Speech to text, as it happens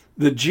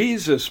The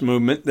Jesus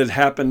movement that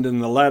happened in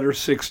the latter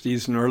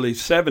 60s and early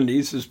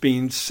 70s is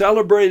being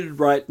celebrated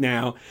right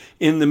now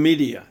in the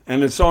media,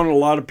 and it's on a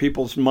lot of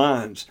people's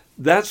minds.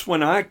 That's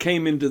when I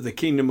came into the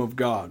kingdom of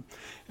God.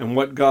 And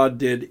what God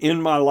did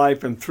in my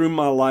life and through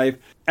my life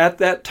at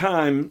that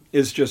time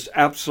is just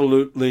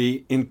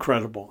absolutely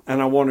incredible.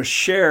 And I want to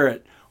share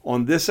it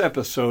on this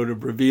episode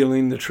of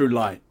Revealing the True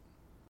Light.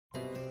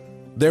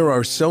 There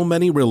are so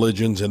many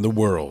religions in the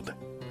world.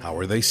 How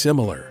are they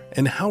similar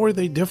and how are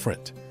they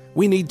different?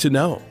 We need to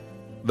know.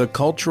 The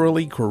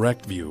culturally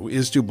correct view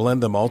is to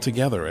blend them all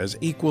together as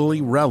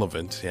equally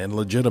relevant and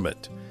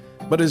legitimate.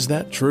 But is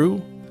that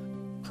true?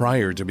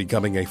 Prior to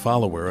becoming a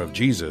follower of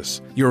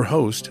Jesus, your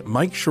host,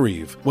 Mike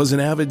Shreve, was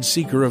an avid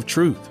seeker of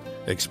truth,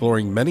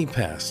 exploring many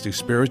paths to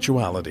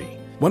spirituality.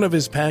 One of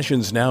his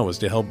passions now is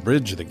to help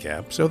bridge the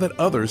gap so that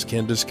others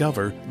can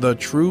discover the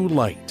true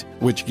light,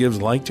 which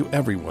gives light to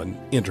everyone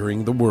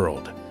entering the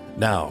world.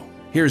 Now,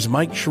 here's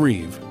Mike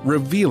Shreve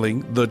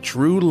revealing the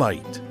true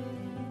light.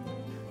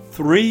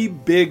 3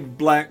 big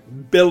black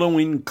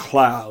billowing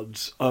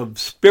clouds of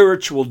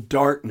spiritual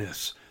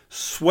darkness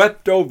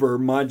swept over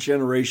my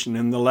generation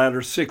in the latter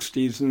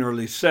 60s and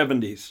early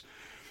 70s.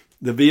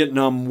 The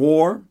Vietnam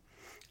War,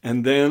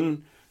 and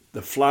then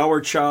the Flower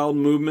Child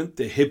movement,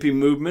 the hippie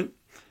movement,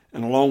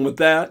 and along with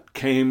that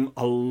came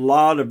a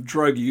lot of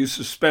drug use,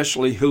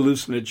 especially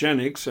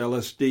hallucinogenics,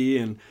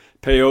 LSD and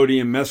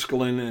peyote and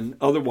mescaline and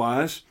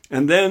otherwise,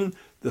 and then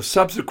the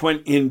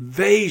subsequent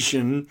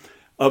invasion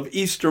of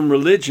Eastern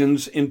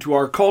religions into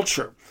our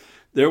culture.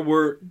 There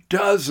were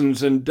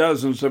dozens and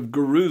dozens of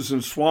gurus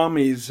and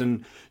swamis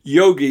and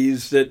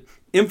yogis that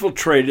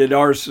infiltrated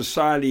our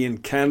society in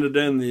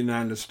Canada and the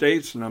United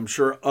States, and I'm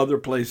sure other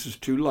places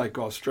too, like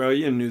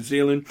Australia and New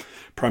Zealand,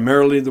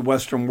 primarily the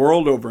Western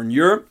world over in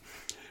Europe,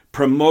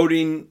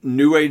 promoting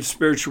New Age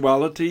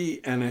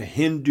spirituality and a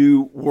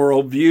Hindu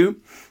worldview.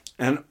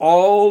 And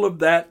all of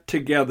that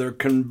together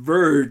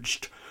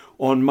converged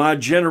on my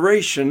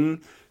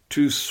generation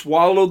to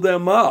swallow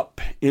them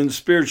up in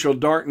spiritual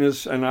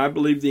darkness, and I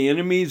believe the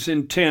enemy's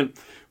intent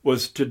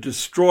was to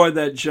destroy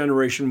that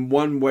generation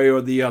one way or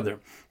the other.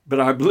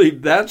 But I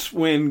believe that's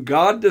when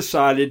God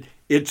decided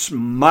it's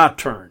my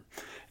turn,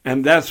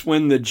 and that's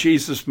when the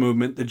Jesus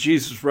movement, the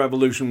Jesus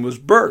Revolution was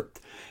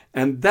birthed,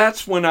 and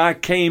that's when I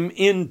came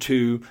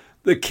into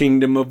the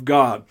kingdom of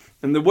God.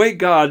 And the way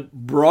God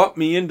brought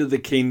me into the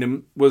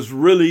kingdom was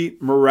really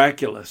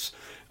miraculous.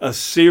 A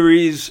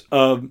series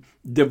of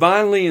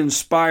divinely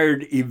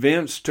inspired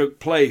events took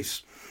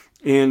place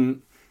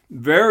in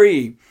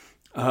very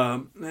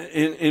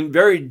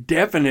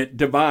definite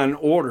divine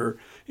order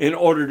in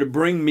order to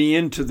bring me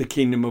into the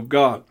kingdom of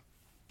God.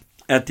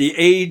 At the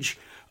age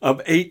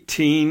of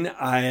 18,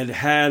 I had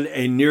had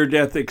a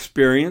near-death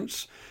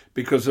experience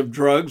because of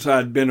drugs.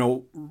 I'd been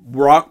a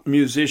rock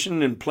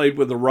musician and played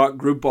with a rock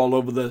group all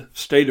over the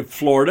state of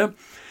Florida.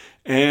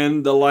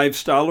 And the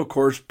lifestyle, of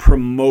course,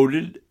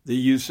 promoted the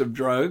use of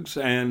drugs,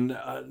 and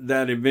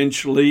that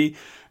eventually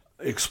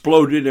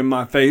exploded in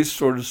my face,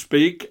 so to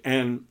speak,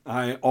 and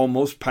I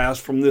almost passed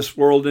from this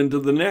world into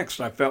the next.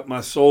 I felt my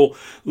soul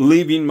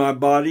leaving my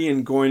body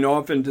and going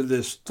off into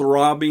this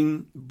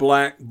throbbing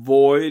black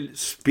void,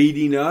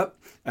 speeding up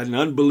at an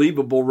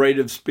unbelievable rate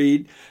of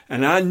speed,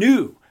 and I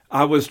knew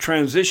I was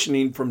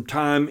transitioning from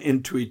time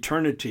into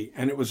eternity,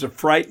 and it was a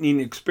frightening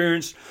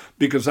experience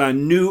because I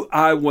knew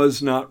I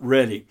was not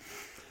ready.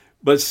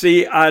 But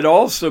see, I'd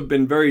also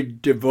been very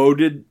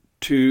devoted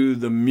to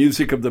the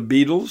music of the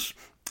Beatles,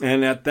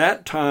 and at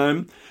that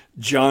time,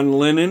 John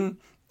Lennon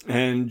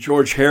and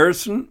George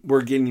Harrison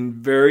were getting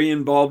very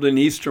involved in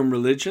Eastern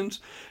religions,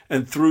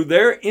 and through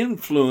their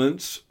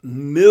influence,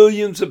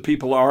 millions of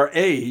people our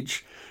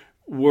age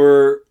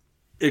were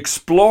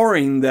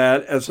exploring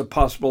that as a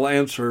possible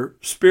answer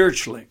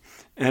spiritually.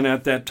 And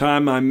at that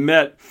time, I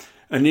met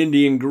an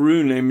Indian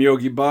guru named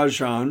Yogi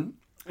Bhajan.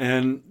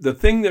 And the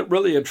thing that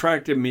really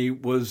attracted me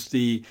was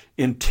the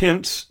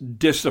intense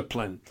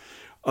discipline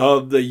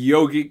of the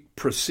yogic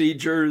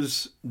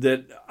procedures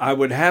that I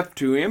would have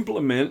to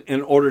implement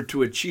in order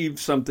to achieve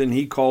something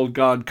he called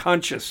God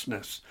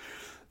consciousness.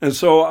 And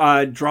so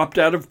I dropped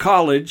out of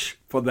college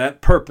for that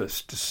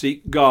purpose, to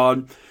seek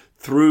God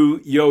through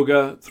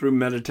yoga, through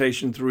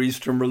meditation, through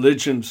Eastern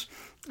religions,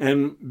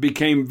 and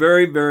became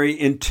very, very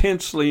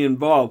intensely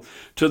involved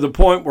to the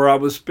point where I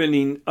was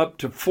spending up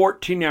to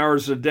 14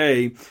 hours a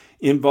day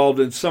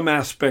involved in some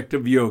aspect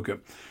of yoga,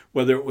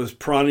 whether it was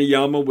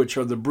pranayama, which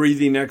are the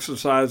breathing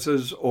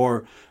exercises,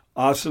 or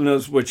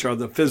asanas, which are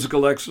the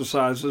physical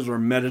exercises, or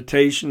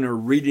meditation, or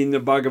reading the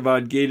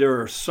Bhagavad Gita,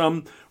 or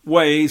some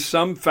way,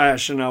 some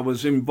fashion I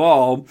was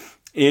involved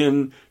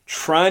in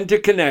trying to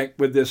connect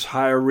with this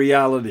higher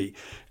reality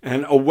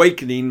and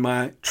awakening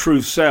my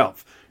true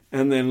self,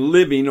 and then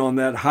living on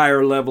that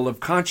higher level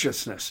of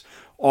consciousness.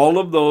 All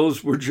of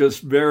those were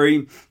just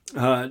very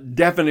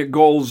definite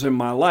goals in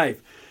my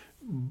life.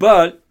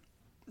 But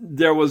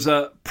there was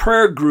a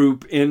prayer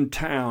group in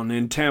town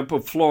in Tampa,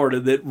 Florida,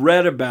 that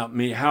read about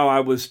me, how I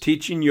was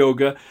teaching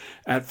yoga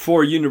at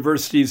 4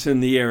 universities in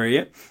the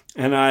area,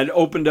 and I had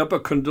opened up a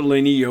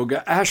Kundalini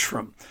Yoga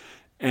ashram.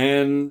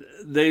 And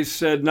they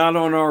said, not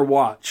on our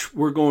watch.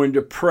 We're going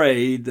to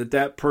pray that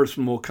that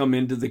person will come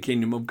into the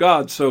kingdom of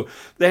God. So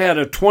they had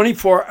a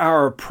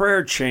 24-hour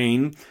prayer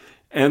chain,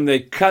 and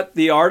they cut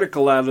the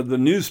article out of the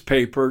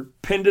newspaper,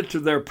 pinned it to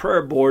their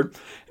prayer board,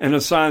 and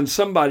assigned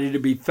somebody to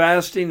be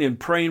fasting and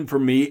praying for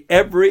me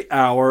every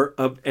hour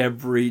of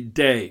every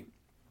day.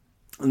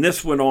 And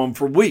this went on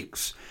for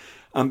weeks.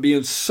 I'm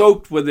being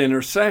soaked with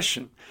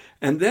intercession.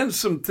 And then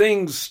some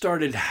things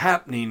started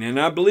happening, and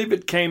I believe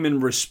it came in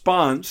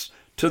response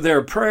to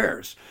their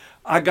prayers.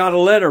 I got a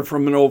letter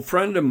from an old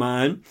friend of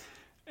mine,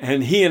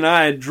 and he and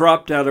I had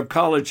dropped out of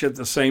college at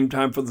the same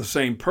time for the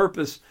same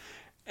purpose.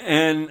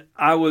 And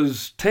I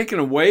was taken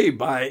away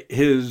by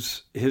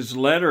his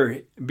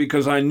letter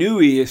because I knew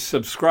he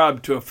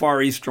subscribed to a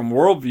Far Eastern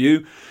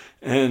worldview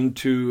and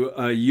to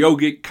a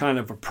yogic kind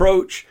of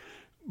approach.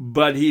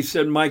 But he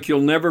said, Mike,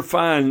 you'll never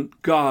find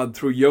God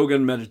through yoga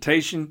and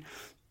meditation.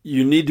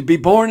 You need to be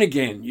born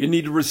again. You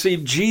need to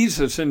receive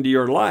Jesus into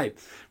your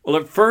life. Well,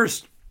 at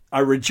first, I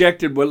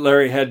rejected what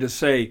Larry had to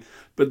say,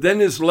 but then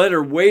his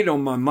letter weighed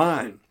on my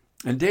mind.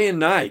 And day and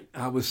night,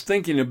 I was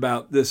thinking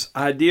about this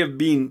idea of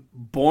being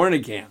born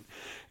again.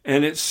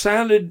 And it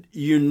sounded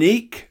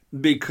unique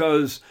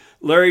because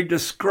Larry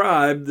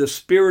described the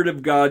Spirit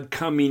of God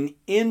coming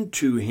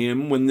into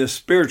him when this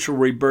spiritual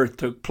rebirth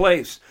took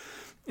place.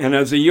 And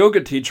as a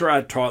yoga teacher,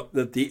 I taught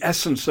that the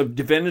essence of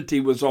divinity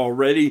was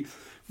already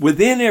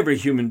within every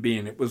human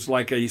being. It was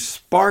like a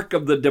spark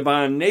of the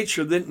divine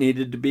nature that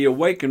needed to be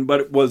awakened, but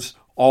it was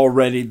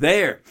already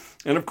there.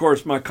 And of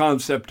course, my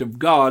concept of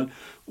God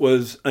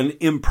was an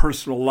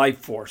impersonal life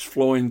force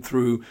flowing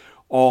through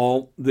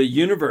all the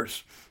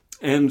universe.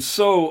 And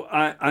so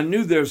I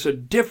knew there's a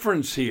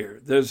difference here.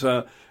 There's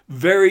a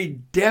very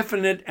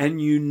definite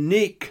and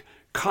unique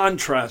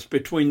contrast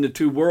between the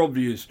two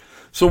worldviews.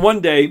 So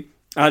one day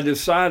I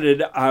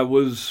decided I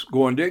was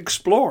going to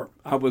explore.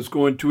 I was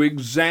going to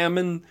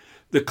examine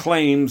the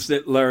claims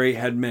that Larry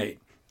had made.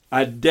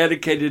 I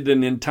dedicated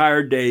an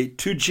entire day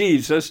to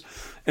Jesus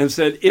and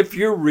said, if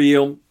you're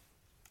real,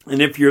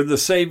 and if you're the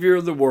Savior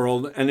of the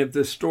world, and if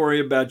this story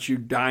about you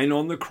dying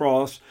on the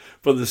cross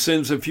for the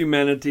sins of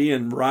humanity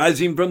and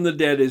rising from the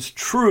dead is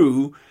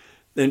true,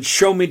 then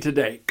show me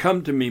today.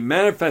 Come to me.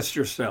 Manifest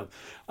yourself.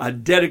 I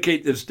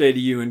dedicate this day to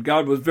you. And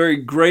God was very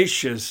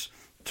gracious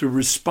to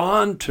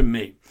respond to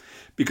me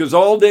because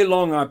all day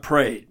long I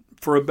prayed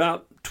for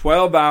about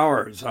 12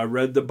 hours. I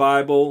read the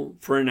Bible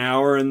for an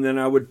hour, and then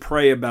I would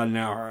pray about an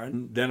hour.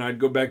 And then I'd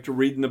go back to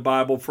reading the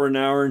Bible for an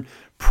hour and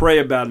pray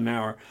about an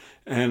hour.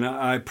 And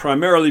I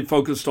primarily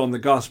focused on the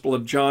Gospel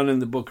of John and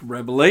the book of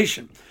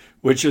Revelation,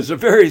 which is a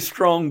very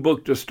strong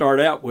book to start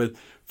out with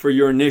for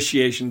your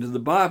initiation to the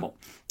Bible.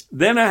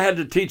 Then I had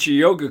to teach a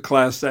yoga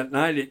class that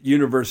night at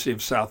University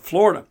of South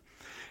Florida.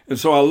 And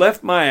so I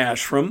left my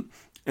ashram,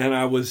 and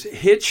I was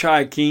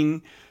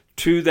hitchhiking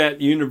to that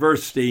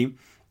university.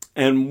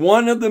 And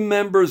one of the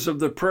members of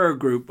the prayer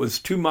group was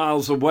 2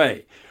 miles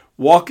away,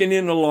 walking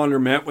in a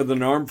laundromat with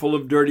an armful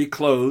of dirty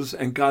clothes,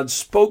 and God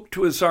spoke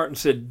to his heart and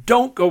said,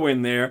 don't go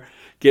in there,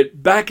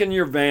 get back in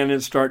your van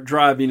and start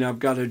driving. I've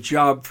got a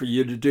job for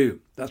you to do.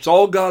 That's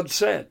all God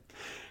said.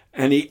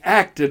 And he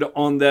acted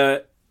on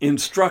the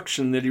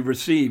instruction that he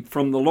received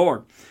from the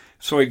Lord.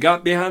 So he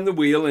got behind the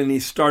wheel and he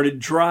started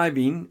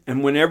driving,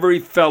 and whenever he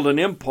felt an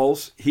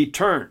impulse, he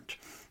turned.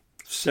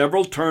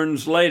 Several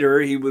turns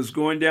later, he was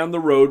going down the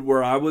road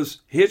where I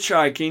was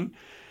hitchhiking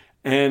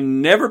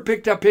and never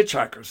picked up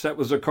hitchhikers. That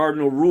was a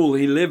cardinal rule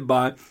he lived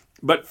by,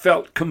 but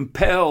felt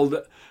compelled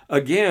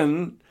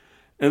again.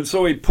 And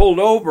so he pulled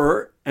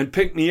over and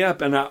picked me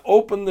up, and I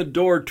opened the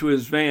door to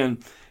his van,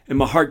 and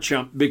my heart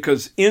jumped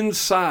because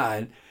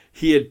inside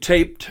he had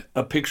taped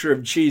a picture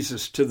of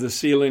Jesus to the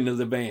ceiling of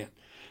the van.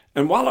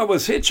 And while I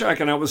was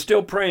hitchhiking, I was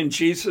still praying,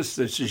 Jesus,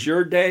 this is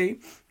your day.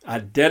 I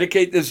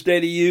dedicate this day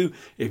to you.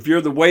 If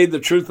you're the way, the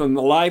truth, and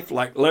the life,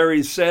 like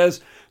Larry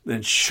says,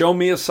 then show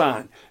me a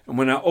sign. And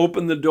when I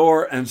opened the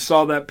door and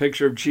saw that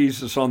picture of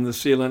Jesus on the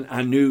ceiling,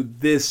 I knew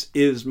this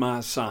is my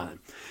sign.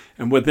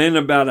 And within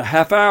about a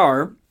half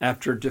hour,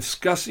 after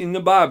discussing the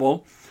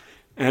Bible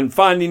and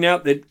finding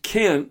out that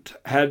Kent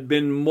had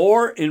been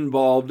more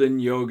involved in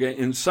yoga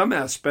in some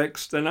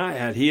aspects than I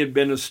had. He had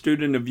been a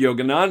student of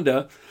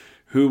Yogananda,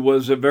 who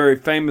was a very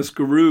famous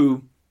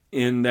guru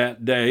in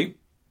that day.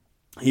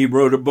 He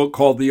wrote a book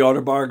called The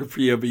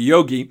Autobiography of a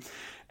Yogi,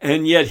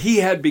 and yet he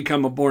had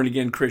become a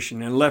born-again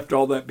Christian and left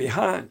all that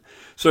behind.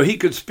 So he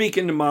could speak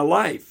into my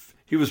life.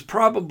 He was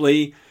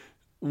probably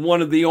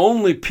one of the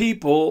only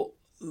people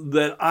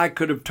that I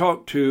could have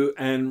talked to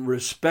and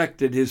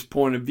respected his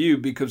point of view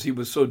because he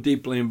was so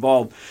deeply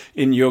involved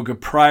in yoga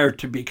prior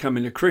to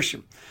becoming a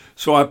Christian.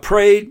 So I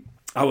prayed.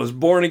 I was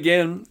born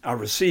again. I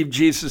received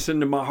Jesus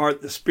into my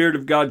heart. The Spirit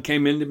of God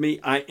came into me.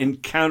 I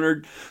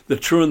encountered the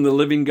true and the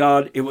living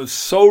God. It was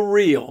so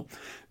real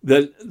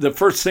that the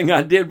first thing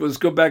I did was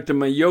go back to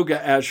my yoga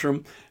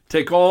ashram,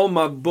 take all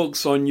my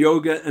books on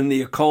yoga and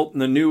the occult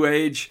and the New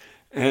Age,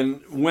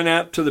 and went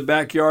out to the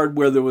backyard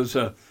where there was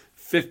a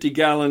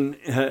 50-gallon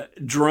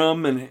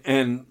drum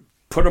and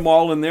put them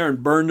all in there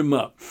and burned them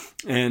up.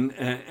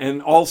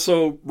 And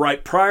also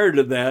right prior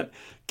to that,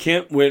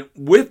 Kent went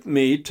with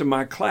me to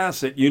my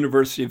class at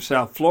University of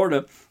South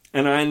Florida,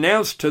 and I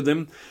announced to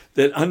them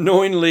that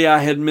unknowingly I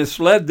had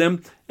misled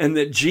them and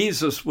that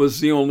Jesus was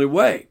the only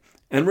way.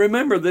 And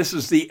remember, this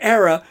is the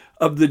era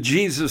of the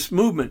Jesus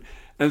movement.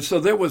 And so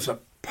there was a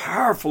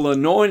powerful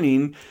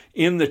anointing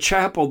in the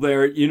chapel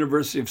there at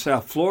University of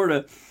South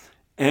Florida.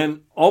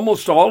 And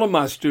almost all of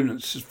my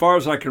students, as far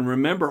as I can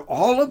remember,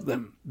 all of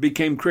them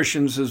became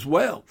Christians as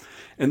well.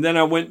 And then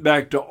I went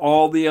back to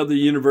all the other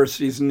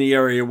universities in the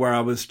area where I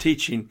was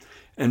teaching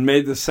and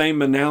made the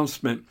same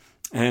announcement.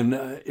 And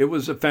it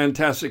was a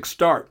fantastic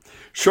start.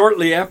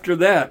 Shortly after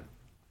that,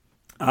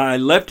 I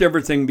left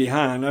everything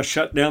behind. I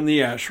shut down the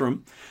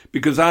ashram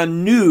because I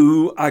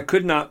knew I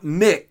could not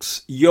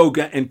mix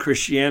yoga and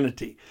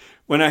Christianity.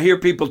 When I hear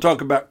people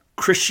talk about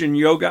Christian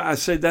yoga, I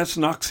say that's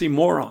an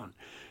oxymoron.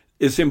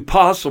 It's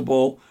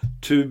impossible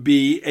to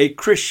be a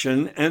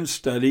Christian and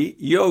study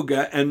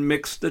yoga and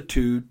mix the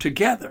two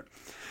together.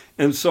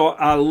 And so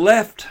I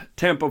left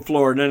Tampa,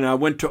 Florida, and I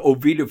went to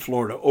Oviedo,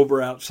 Florida,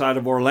 over outside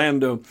of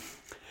Orlando,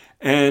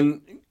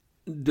 and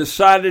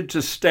decided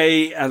to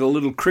stay at a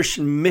little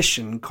Christian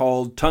mission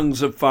called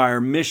Tongues of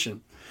Fire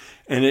Mission.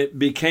 And it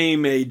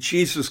became a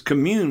Jesus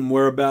commune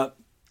where about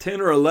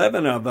 10 or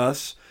 11 of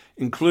us,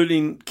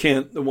 including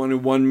Kent, the one who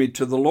won me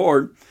to the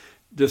Lord,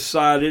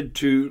 decided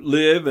to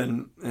live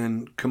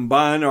and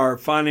combine our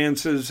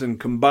finances and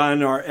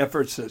combine our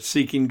efforts at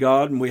seeking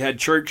God. And we had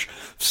church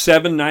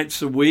 7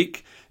 nights a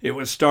week. It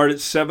would start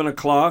at 7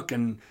 o'clock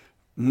and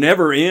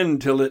never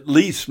end till at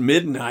least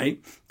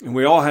midnight. And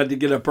we all had to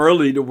get up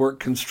early to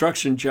work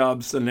construction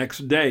jobs the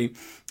next day.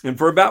 And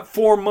for about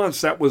 4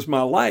 months, that was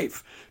my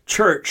life.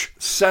 Church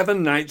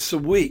 7 nights a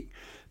week.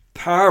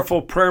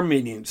 Powerful prayer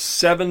meetings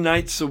 7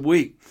 nights a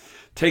week.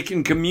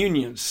 Taking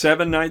communion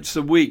 7 nights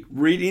a week,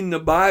 reading the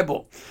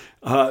Bible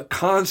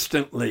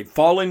constantly,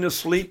 falling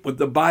asleep with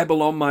the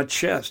Bible on my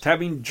chest,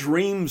 having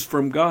dreams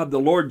from God. The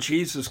Lord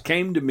Jesus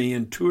came to me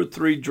in 2 or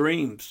 3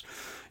 dreams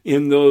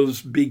in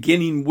those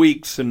beginning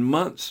weeks and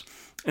months.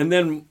 And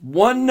then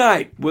one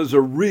night was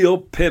a real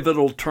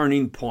pivotal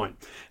turning point.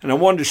 And I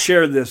wanted to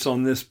share this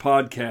on this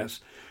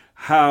podcast,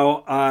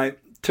 how I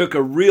took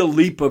a real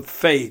leap of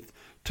faith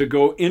to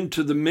go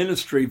into the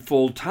ministry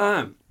full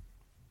time.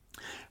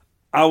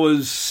 I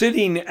was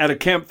sitting at a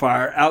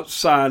campfire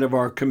outside of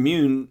our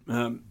commune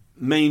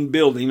main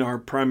building, our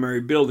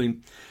primary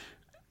building,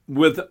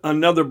 with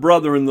another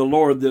brother in the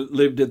Lord that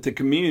lived at the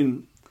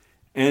commune.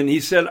 And he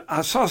said,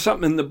 I saw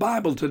something in the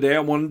Bible today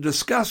I want to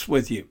discuss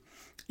with you.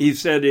 He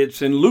said,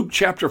 it's in Luke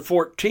chapter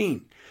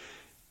 14.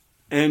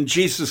 And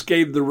Jesus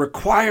gave the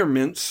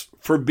requirements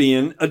for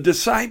being a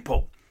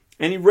disciple.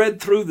 And he read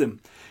through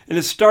them. And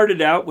it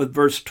started out with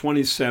verse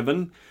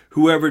 27.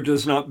 Whoever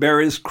does not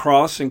bear his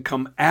cross and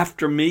come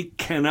after me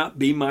cannot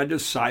be my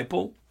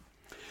disciple.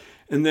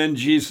 And then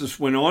Jesus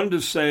went on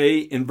to say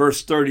in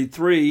verse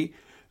 33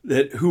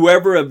 that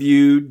whoever of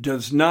you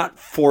does not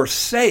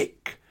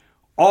forsake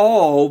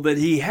all that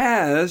he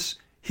has,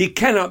 he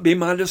cannot be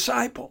my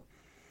disciple.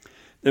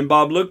 Then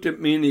Bob looked at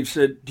me and he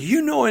said, do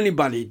you know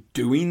anybody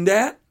doing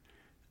that?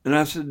 And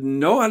I said,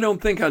 no, I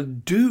don't think I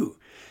do.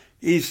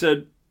 He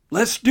said,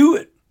 let's do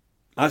it.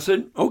 I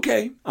said,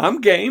 okay,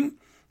 I'm game.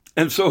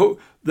 And so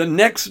the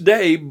next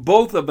day,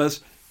 both of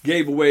us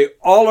gave away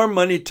all our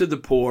money to the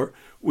poor.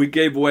 We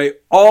gave away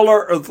all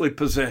our earthly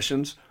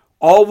possessions.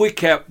 All we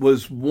kept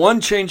was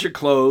one change of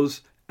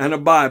clothes and a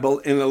Bible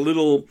in a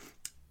little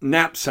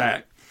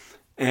knapsack.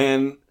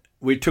 And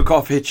we took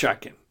off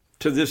hitchhiking.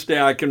 To this day,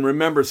 I can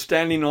remember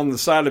standing on the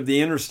side of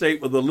the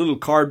interstate with a little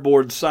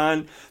cardboard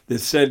sign that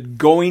said,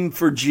 Going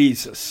for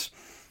Jesus.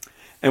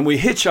 And we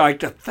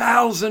hitchhiked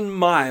 1,000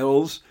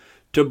 miles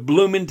to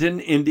Bloomington,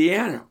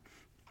 Indiana.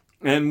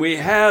 And we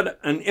had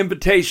an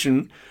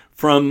invitation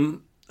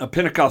from a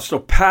Pentecostal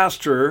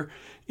pastor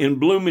in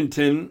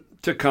Bloomington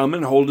to come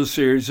and hold a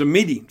series of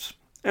meetings.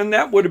 And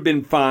that would have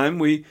been fine.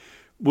 We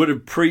would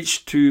have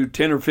preached to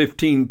 10 or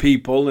 15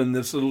 people in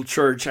this little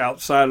church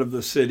outside of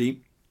the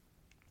city.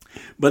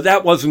 But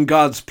that wasn't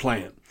God's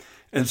plan.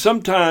 And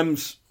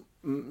sometimes,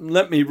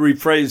 let me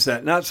rephrase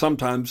that, not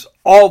sometimes,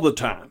 all the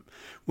time,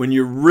 when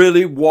you're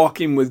really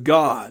walking with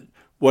God,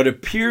 what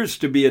appears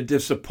to be a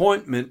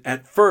disappointment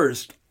at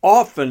first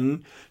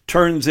often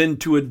turns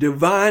into a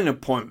divine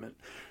appointment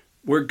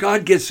where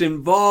God gets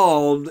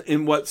involved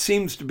in what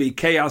seems to be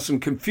chaos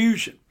and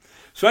confusion.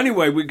 So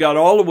anyway, we got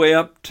all the way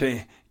up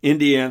to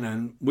Indiana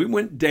and we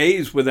went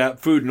days without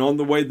food. And on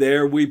the way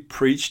there, we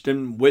preached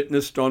and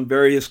witnessed on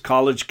various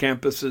college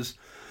campuses.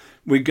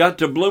 We got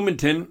to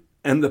Bloomington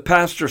and the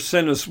pastor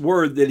sent us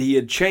word that he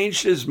had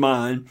changed his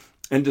mind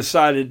and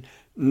decided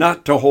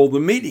not to hold the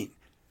meeting.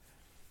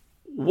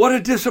 What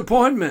a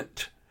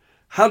disappointment.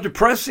 How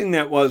depressing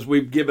that was.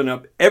 We've given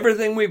up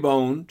everything we've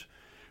owned.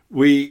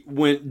 We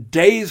went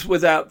days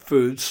without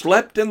food,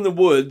 slept in the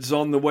woods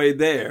on the way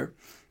there,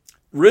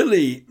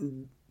 really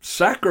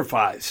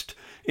sacrificed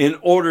in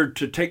order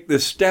to take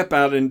this step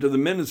out into the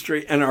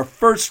ministry. And our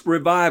first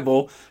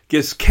revival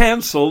gets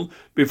canceled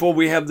before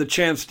we have the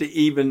chance to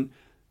even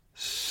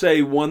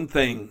say one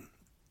thing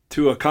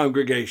to a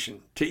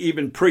congregation, to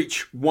even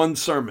preach one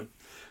sermon.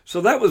 So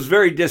that was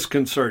very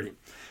disconcerting.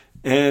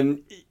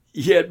 And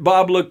yet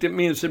Bob looked at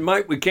me and said,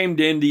 Mike, we came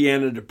to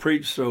Indiana to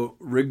preach, so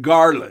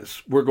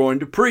regardless, we're going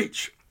to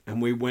preach.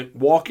 And we went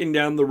walking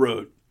down the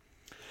road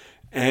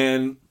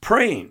and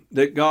praying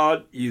that,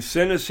 God, you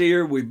sent us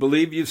here. We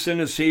believe you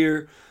sent us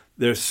here.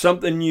 There's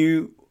something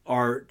you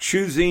are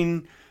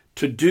choosing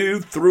to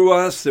do through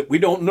us that we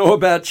don't know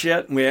about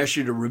yet, and we ask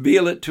you to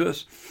reveal it to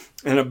us.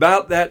 And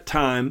about that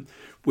time,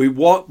 we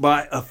walked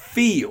by a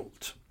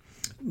field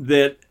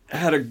that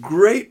had a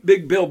great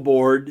big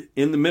billboard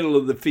in the middle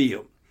of the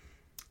field.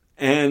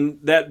 And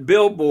that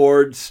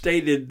billboard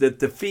stated that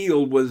the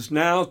field was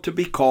now to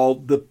be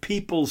called the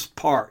People's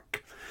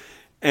Park.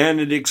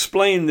 And it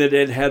explained that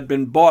it had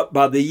been bought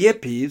by the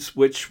Yippies,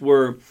 which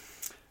were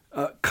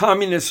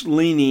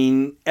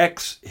communist-leaning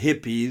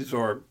ex-hippies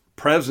or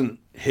present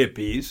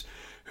hippies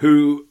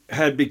who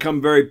had become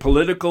very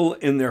political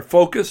in their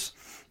focus,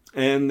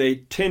 and they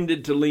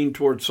tended to lean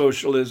toward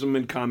socialism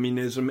and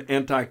communism,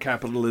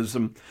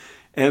 anti-capitalism.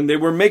 And they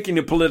were making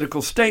a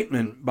political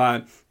statement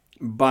by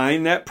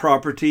buying that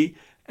property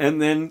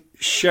and then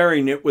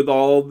sharing it with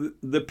all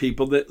the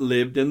people that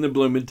lived in the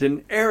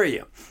Bloomington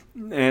area.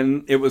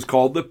 And it was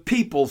called the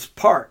People's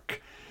Park,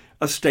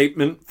 a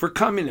statement for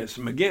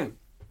communism again.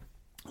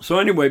 So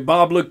anyway,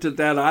 Bob looked at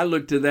that, I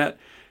looked at that,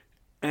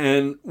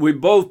 and we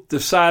both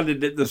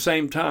decided at the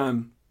same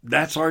time,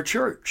 that's our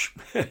church.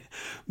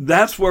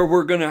 That's where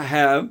we're going to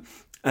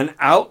have an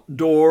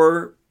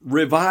outdoor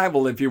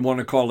revival, if you want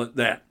to call it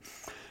that.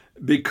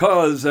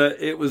 Because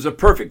it was a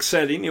perfect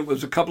setting. It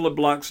was a couple of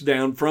blocks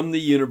down from the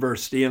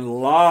university,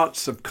 and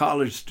lots of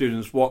college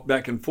students walked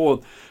back and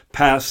forth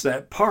past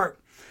that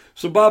park.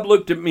 So Bob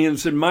looked at me and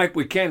said, Mike,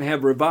 we can't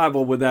have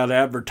revival without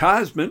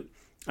advertisement.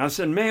 I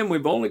said, man,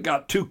 we've only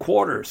got 2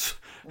 quarters.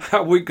 How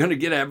are we going to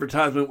get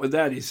advertisement with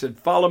that? He said,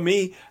 follow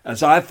me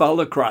as I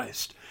follow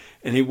Christ.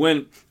 And he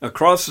went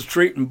across the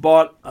street and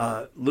bought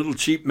a little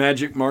cheap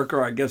magic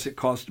marker. I guess it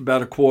cost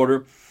about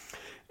 $0.25.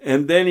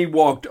 And then he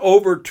walked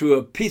over to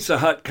a Pizza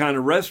Hut kind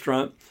of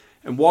restaurant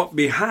and walked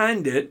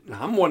behind it.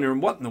 I'm wondering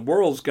what in the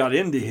world's got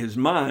into his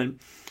mind.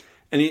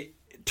 And he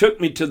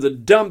took me to the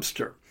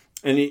dumpster.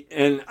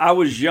 And I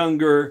was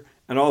younger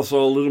and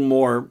also a little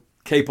more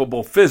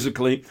capable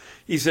physically.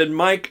 He said,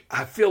 Mike,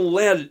 I feel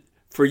led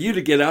for you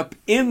to get up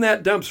in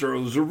that dumpster.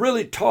 It was a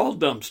really tall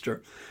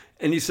dumpster.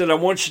 And he said, I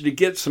want you to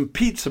get some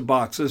pizza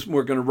boxes, and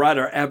we're going to write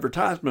our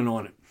advertisement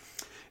on it.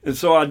 And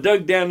so I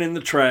dug down in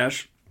the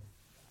trash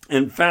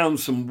and found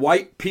some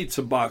white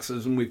pizza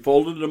boxes, and we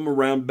folded them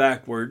around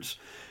backwards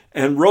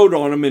and wrote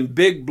on them in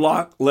big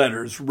block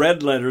letters,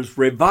 red letters,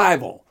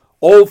 revival,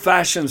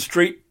 old-fashioned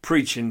street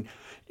preaching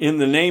in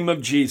the name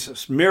of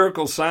Jesus,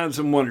 miracles, signs,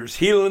 and wonders,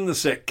 healing the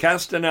sick,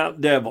 casting out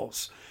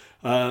devils,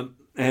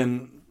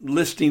 and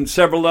listing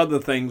several other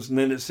things. And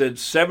then it said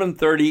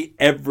 7:30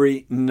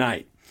 every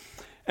night.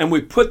 And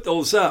we put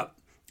those up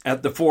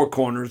at the 4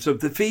 corners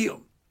of the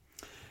field.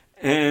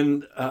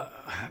 And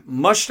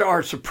much to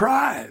our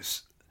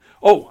surprise,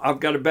 I've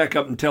got to back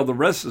up and tell the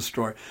rest of the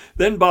story.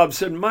 Then Bob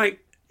said,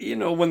 Mike,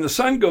 when the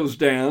sun goes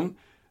down,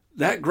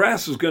 that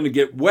grass is going to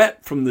get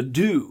wet from the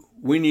dew.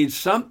 We need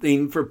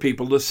something for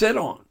people to sit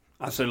on.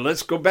 I said,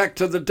 let's go back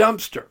to the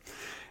dumpster.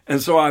 And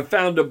so I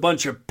found a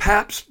bunch of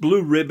Pabst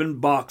Blue Ribbon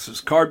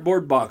boxes,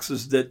 cardboard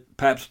boxes that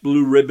Pabst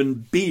Blue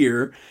Ribbon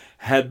beer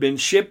had been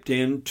shipped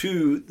in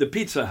to the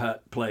Pizza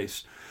Hut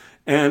place.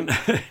 And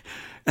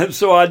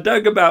so I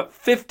dug about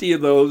 50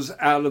 of those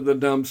out of the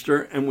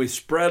dumpster, and we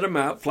spread them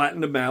out,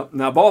 flattened them out.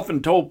 And I've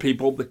often told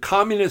people the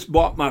communists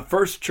bought my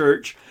first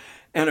church,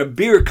 and a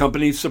beer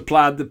company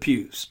supplied the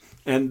pews.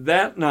 And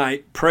that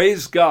night,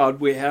 praise God,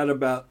 we had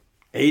about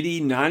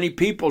 80, 90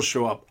 people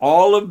show up,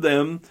 all of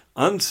them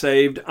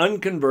unsaved,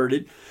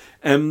 unconverted,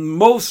 and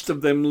most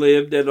of them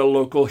lived at a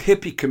local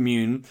hippie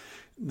commune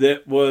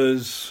that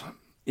was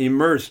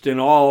immersed in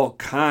all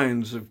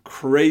kinds of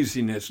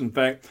craziness. In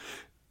fact,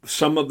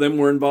 some of them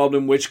were involved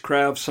in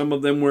witchcraft. Some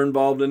of them were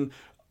involved in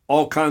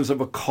all kinds of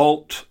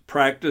occult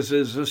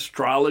practices,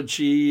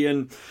 astrology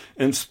and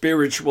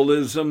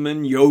spiritualism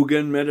and yoga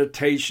and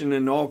meditation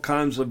and all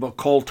kinds of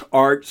occult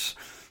arts.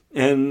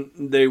 And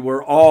they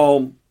were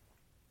all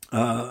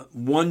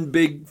one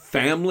big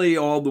family.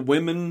 All the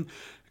women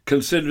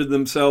considered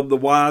themselves the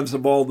wives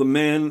of all the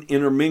men,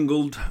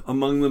 intermingled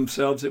among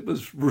themselves. It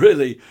was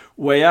really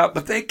way out.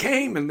 But they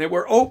came and they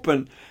were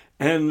open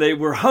and they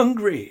were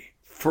hungry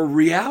for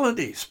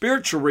reality,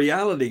 spiritual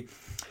reality.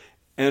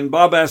 And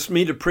Bob asked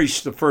me to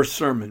preach the first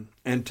sermon.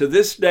 And to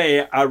this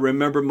day, I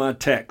remember my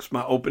text,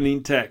 my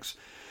opening text,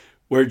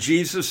 where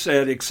Jesus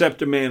said,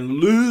 except a man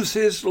lose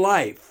his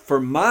life for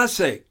my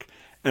sake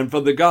and for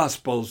the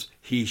gospel's,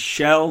 he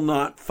shall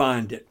not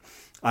find it.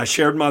 I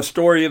shared my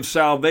story of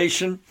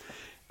salvation,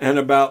 and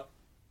about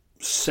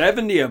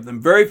 70 of them,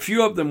 very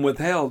few of them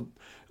withheld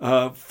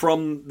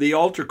from the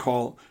altar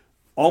call,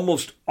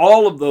 almost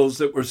all of those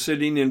that were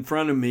sitting in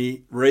front of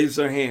me raised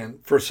their hand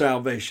for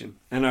salvation.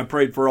 And I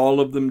prayed for all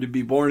of them to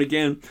be born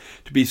again,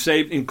 to be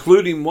saved,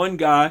 including one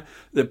guy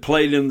that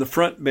played in the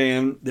front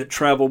band that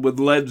traveled with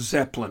Led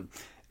Zeppelin.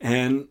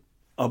 And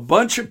a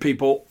bunch of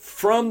people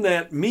from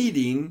that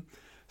meeting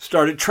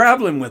started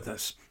traveling with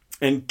us.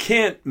 And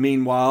Kent,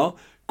 meanwhile,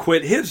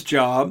 quit his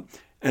job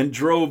and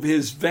drove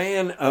his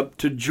van up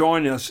to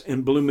join us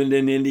in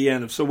Bloomington,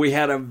 Indiana. So we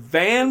had a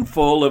van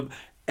full of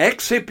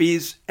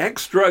ex-hippies,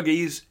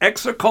 ex-druggies,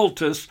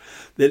 ex-occultists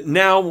that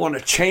now want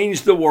to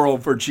change the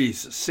world for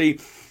Jesus. See,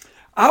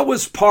 I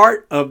was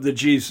part of the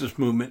Jesus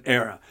movement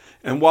era.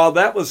 And while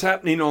that was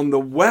happening on the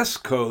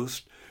West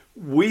Coast,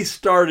 we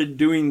started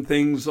doing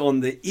things on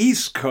the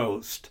East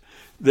Coast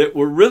that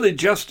were really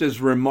just as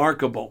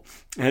remarkable.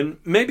 And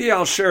maybe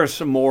I'll share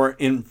some more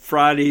in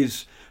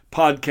Friday's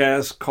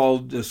podcast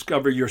called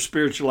Discover Your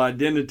Spiritual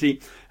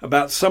Identity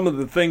about some of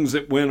the things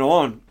that went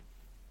on.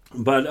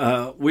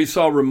 But we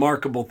saw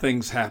remarkable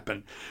things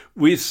happen.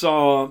 We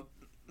saw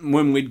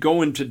when we'd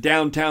go into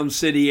downtown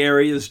city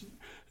areas,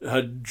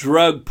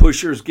 drug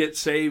pushers get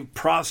saved,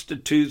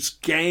 prostitutes,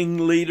 gang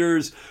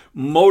leaders,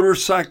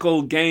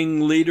 motorcycle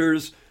gang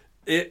leaders.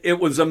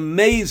 It was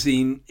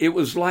amazing. It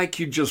was like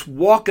you just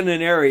walk in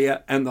an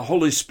area and the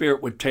Holy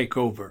Spirit would take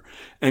over.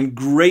 And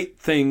great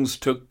things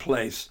took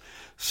place.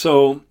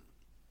 So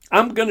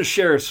I'm going to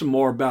share some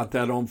more about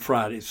that on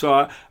Friday. So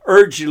I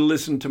urge you to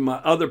listen to my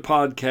other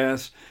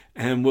podcasts,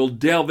 and we'll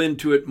delve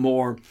into it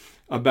more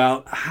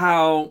about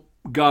how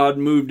God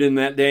moved in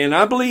that day. And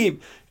I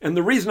believe, and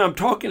the reason I'm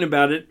talking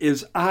about it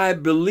is I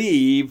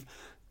believe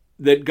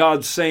that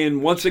God's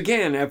saying, once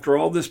again, after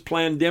all this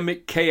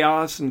pandemic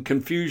chaos and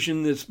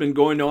confusion that's been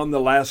going on the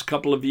last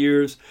couple of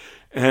years,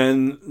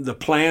 and the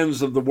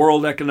plans of the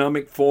World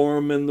Economic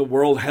Forum and the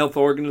World Health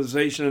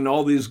Organization and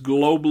all these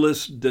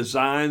globalist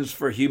designs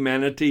for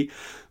humanity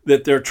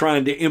that they're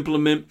trying to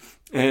implement,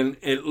 and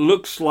it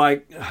looks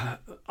like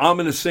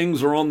ominous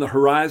things are on the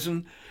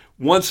horizon.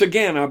 Once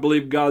again, I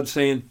believe God's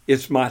saying,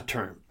 it's my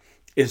turn.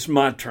 It's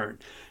my turn.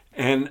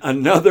 And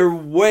another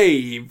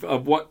wave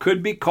of what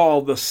could be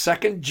called the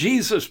second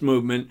Jesus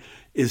movement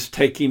is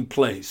taking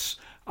place.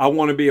 I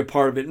want to be a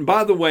part of it. And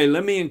by the way,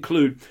 let me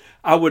include,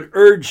 I would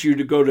urge you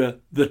to go to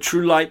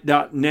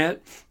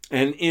thetruelight.net,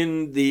 and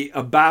in the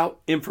about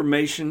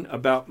information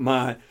about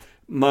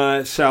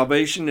my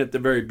salvation at the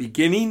very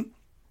beginning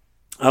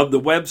of the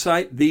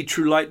website,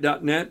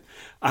 thetruelight.net,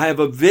 I have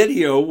a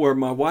video where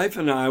my wife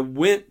and I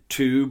went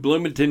to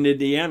Bloomington,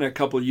 Indiana a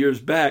couple of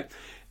years back,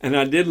 and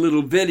I did a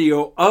little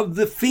video of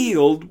the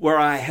field where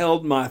I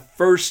held my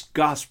first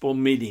gospel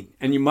meeting.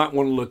 And you might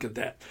want to look at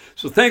that.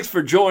 So thanks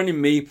for joining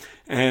me,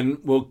 and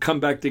we'll come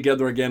back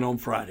together again on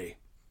Friday.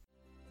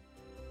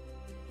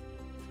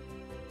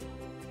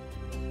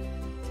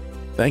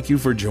 Thank you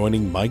for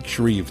joining Mike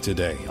Shreve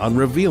today on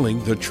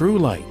Revealing the True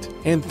Light.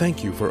 And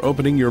thank you for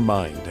opening your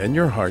mind and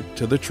your heart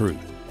to the truth.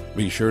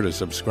 Be sure to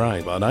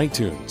subscribe on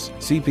iTunes,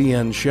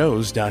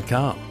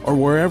 cpnshows.com, or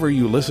wherever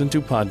you listen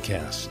to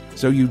podcasts,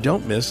 so you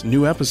don't miss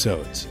new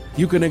episodes.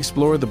 You can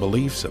explore the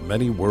beliefs of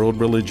many world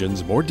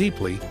religions more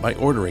deeply by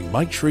ordering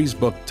Mike Shreve's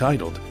book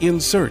titled In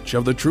Search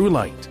of the True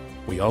Light.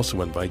 We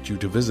also invite you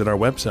to visit our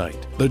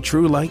website,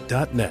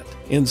 thetruelight.net,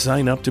 and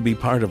sign up to be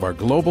part of our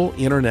global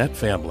internet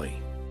family.